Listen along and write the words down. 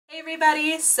Hey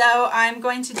everybody, so I'm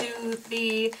going to do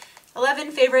the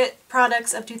 11 favorite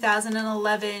products of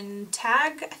 2011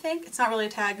 tag, I think. It's not really a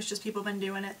tag, it's just people have been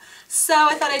doing it. So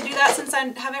I thought I'd do that since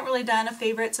I haven't really done a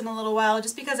favorites in a little while,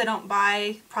 just because I don't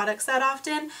buy products that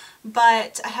often,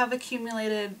 but I have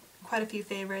accumulated quite a few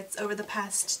favorites over the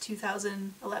past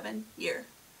 2011 year.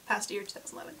 Past year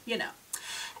 2011, you know.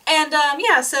 And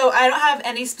yeah, so I don't have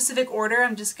any specific order,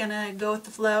 I'm just gonna go with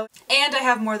the flow. And I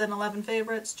have more than 11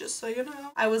 favorites, just so you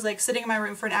know. I was like sitting in my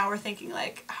room for an hour thinking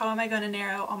like, how am I gonna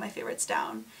narrow all my favorites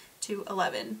down to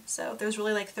 11? So there's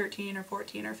really like 13 or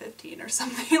 14 or 15 or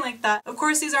something like that. Of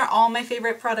course, these aren't all my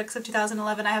favorite products of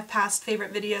 2011. I have past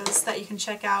favorite videos that you can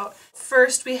check out.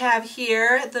 First we have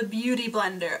here the Beauty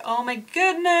Blender. Oh my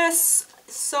goodness!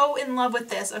 So in love with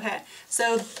this. Okay,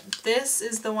 so this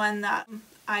is the one that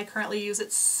I currently use.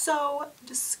 It's so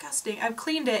disgusting. I've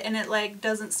cleaned it and it like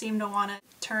doesn't seem to want to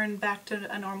turn back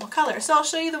to a normal color. So I'll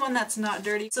show you the one that's not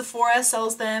dirty. Sephora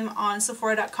sells them on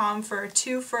Sephora.com for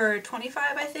 2 for $25,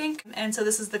 I think. And so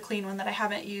this is the clean one that I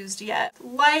haven't used yet.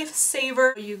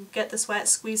 Lifesaver. You get this wet,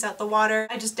 squeeze out the water.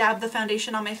 I just dab the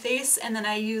foundation on my face and then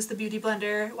I use the Beauty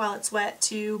Blender while it's wet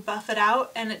to buff it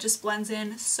out, and it just blends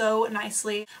in so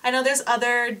nicely. I know there's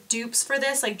other dupes for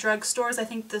this, like drugstores. I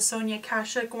think the Sonia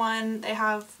Kashuk one, they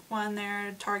have one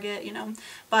there, Target, you know,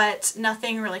 but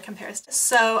nothing really compares.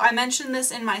 So I mentioned this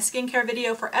in my skincare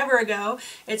video forever ago.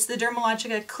 It's the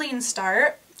Dermalogica Clean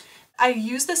Start. I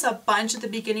used this a bunch at the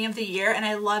beginning of the year and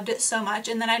I loved it so much,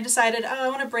 and then I decided, oh, I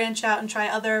want to branch out and try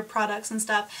other products and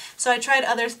stuff. So I tried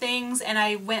other things and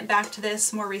I went back to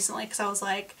this more recently because I was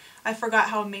like, I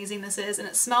forgot how amazing this is, and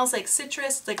it smells like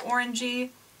citrus, it's like orangey,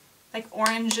 like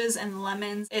oranges and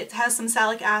lemons. It has some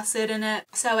salicylic acid in it,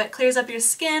 so it clears up your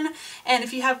skin, and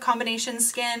if you have combination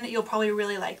skin, you'll probably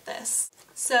really like this.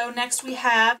 So next we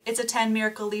have, it's a 10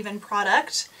 Miracle Leave-In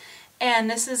product, and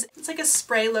this is, it's like a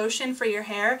spray lotion for your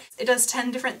hair. It does 10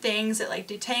 different things. It like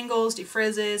detangles,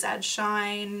 defrizzes, adds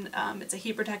shine, it's a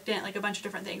heat protectant, like a bunch of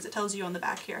different things. It tells you on the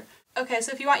back here. Okay,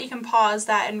 so if you want, you can pause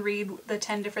that and read the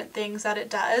 10 different things that it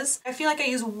does. I feel like I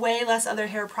use way less other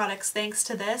hair products thanks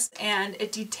to this, and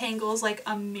it detangles like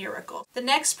a miracle. The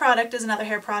next product is another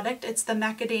hair product. It's the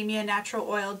Macadamia Natural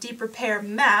Oil Deep Repair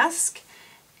Mask.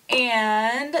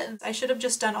 And I should have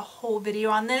just done a whole video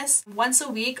on this. Once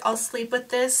a week, I'll sleep with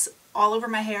this all over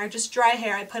my hair, just dry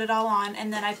hair. I put it all on,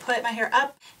 and then I put my hair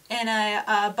up in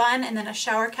a bun and then a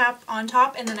shower cap on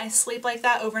top, and then I sleep like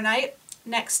that overnight.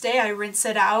 Next day I rinse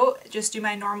it out, just do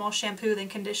my normal shampoo then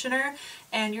conditioner,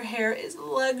 and your hair is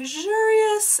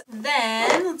luxurious.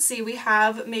 Then, let's see, we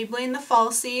have Maybelline the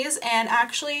Falsies, and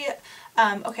actually,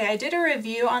 okay, I did a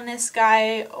review on this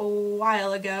guy a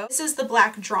while ago. This is the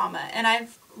Black Drama, and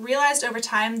I've realized over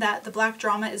time that the Black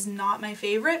Drama is not my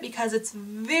favorite because it's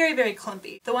very, very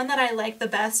clumpy. The one that I like the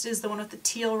best is the one with the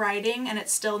teal writing, and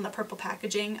it's still in the purple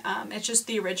packaging. It's just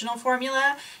the original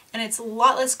formula, and it's a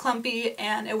lot less clumpy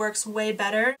and it works way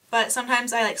better. But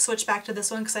sometimes I like switch back to this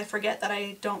one because I forget that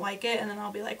I don't like it, and then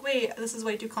I'll be like, wait, this is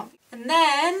way too clumpy. And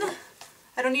then,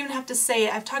 I don't even have to say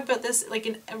it. I've talked about this like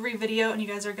in every video and you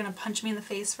guys are gonna punch me in the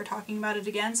face for talking about it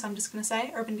again, so I'm just gonna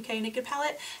say Urban Decay Naked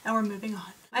Palette, and we're moving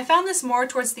on. I found this more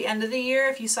towards the end of the year.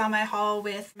 If you saw my haul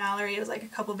with Mallory, it was like a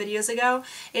couple videos ago.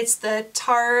 It's the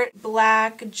Tarte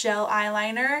Black Gel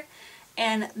Eyeliner,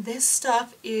 and this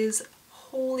stuff is,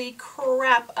 holy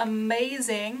crap,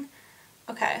 amazing.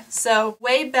 Okay, so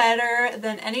way better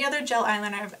than any other gel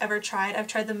eyeliner I've ever tried. I've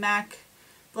tried the MAC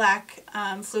Black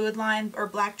Fluid Line or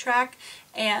Black Track,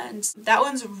 and that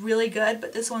one's really good,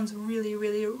 but this one's really,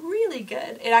 really, really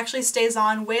good. It actually stays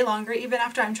on way longer. Even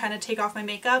after I'm trying to take off my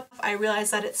makeup, I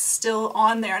realize that it's still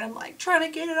on there and I'm like trying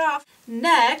to get it off.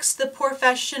 Next, the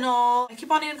Professional, I keep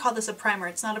wanting to call this a primer.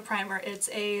 It's not a primer, it's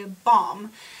a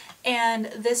balm. And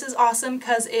this is awesome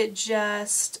because it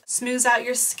just smooths out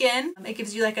your skin. It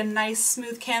gives you like a nice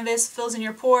smooth canvas, fills in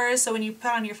your pores, so when you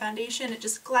put on your foundation it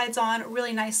just glides on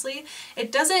really nicely.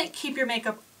 It doesn't keep your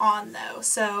makeup on though,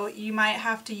 so you might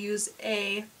have to use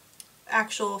a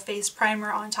actual face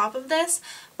primer on top of this,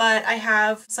 but I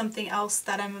have something else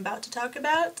that I'm about to talk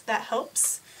about that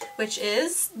helps, which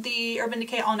is the Urban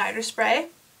Decay All Nighter Spray.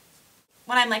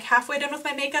 When I'm like halfway done with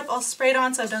my makeup, I'll spray it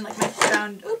on, so I've done like my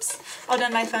I've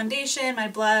done my foundation, my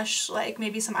blush, like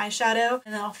maybe some eyeshadow,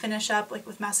 and then I'll finish up like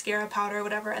with mascara, powder,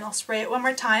 whatever, and I'll spray it one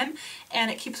more time,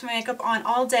 and it keeps my makeup on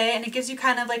all day, and it gives you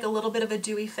kind of like a little bit of a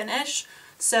dewy finish,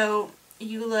 so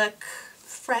you look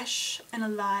fresh and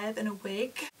alive and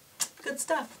awake. Good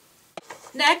stuff.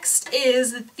 Next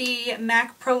is the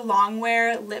MAC Pro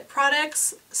Longwear lip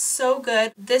products. So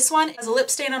good. This one has a lip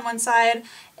stain on one side,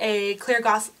 a clear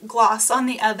gloss on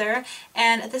the other,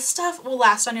 and this stuff will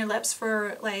last on your lips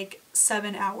for like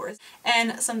 7 hours.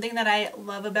 And something that I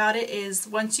love about it is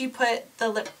once you put the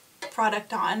lip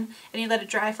product on and you let it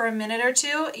dry for a minute or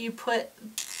two, you put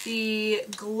the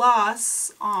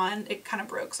gloss on. It kind of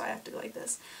broke, so I have to go like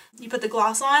this. You put the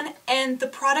gloss on and the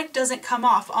product doesn't come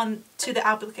off onto the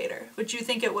applicator, which you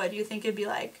think it would. You think it'd be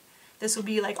like, this would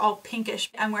be like all pinkish.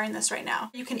 I'm wearing this right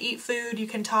now. You can eat food, you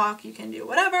can talk, you can do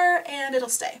whatever, and it'll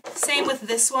stay. Same with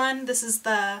this one. This is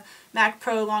the MAC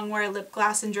Pro Longwear Lip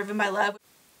Gloss in Driven by Love.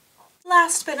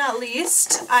 Last but not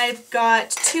least, I've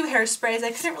got 2 hairsprays.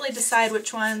 I couldn't really decide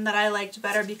which one that I liked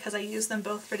better because I use them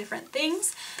both for different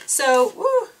things. So,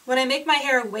 when I make my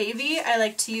hair wavy, I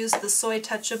like to use the Soy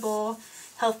Touchable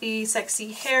Healthy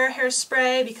Sexy Hair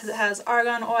hairspray because it has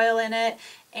argan oil in it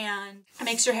and it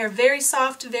makes your hair very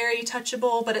soft, very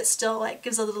touchable, but it still like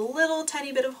gives a little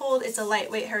tiny bit of hold. It's a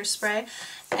lightweight hairspray.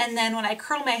 And then when I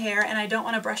curl my hair and I don't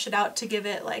want to brush it out to give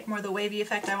it like more the wavy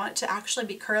effect, I want it to actually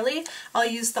be curly, I'll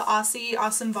use the Aussie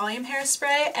Awesome Volume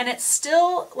hairspray, and it's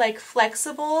still like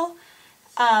flexible,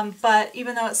 but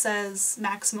even though it says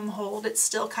maximum hold, it's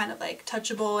still kind of like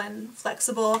touchable and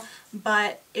flexible,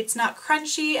 but it's not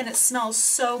crunchy and it smells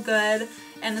so good.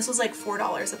 And this was like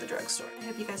 $4 at the drugstore. I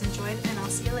hope you guys enjoyed, and I'll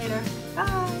see you later.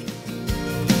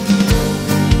 Bye!